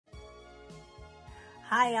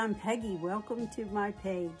Hi, I'm Peggy. Welcome to my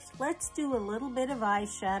page. Let's do a little bit of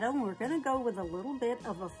eyeshadow. We're going to go with a little bit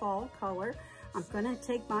of a fall color. I'm going to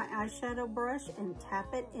take my eyeshadow brush and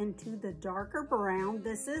tap it into the darker brown.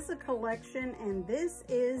 This is a collection, and this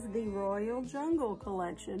is the Royal Jungle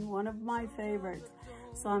collection, one of my favorites.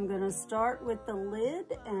 So I'm going to start with the lid,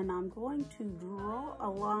 and I'm going to draw a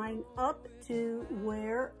line up to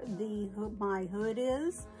where my hood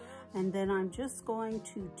is, and then I'm just going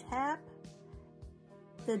to tap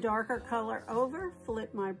the darker color over,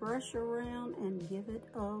 flip my brush around, and give it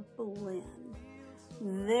a blend.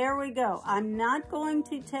 There we go. I'm not going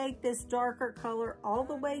to take this darker color all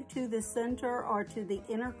the way to the center or to the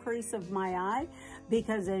inner crease of my eye,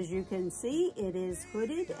 because as you can see, it is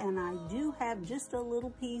hooded, and I do have just a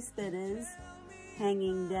little piece that is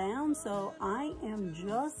hanging down. So I am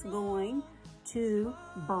just going to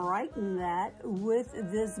brighten that with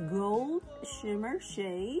this gold shimmer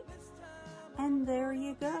shade. And there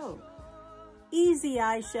you go. Easy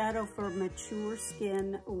eyeshadow for mature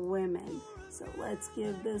skin women. So let's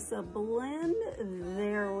give this a blend.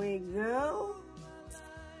 There we go.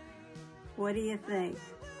 What do you think?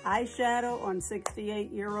 Eyeshadow on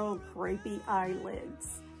 68-year-old crepey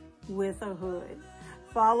eyelids with a hood.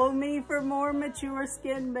 Follow me for more mature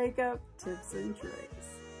skin makeup tips and tricks.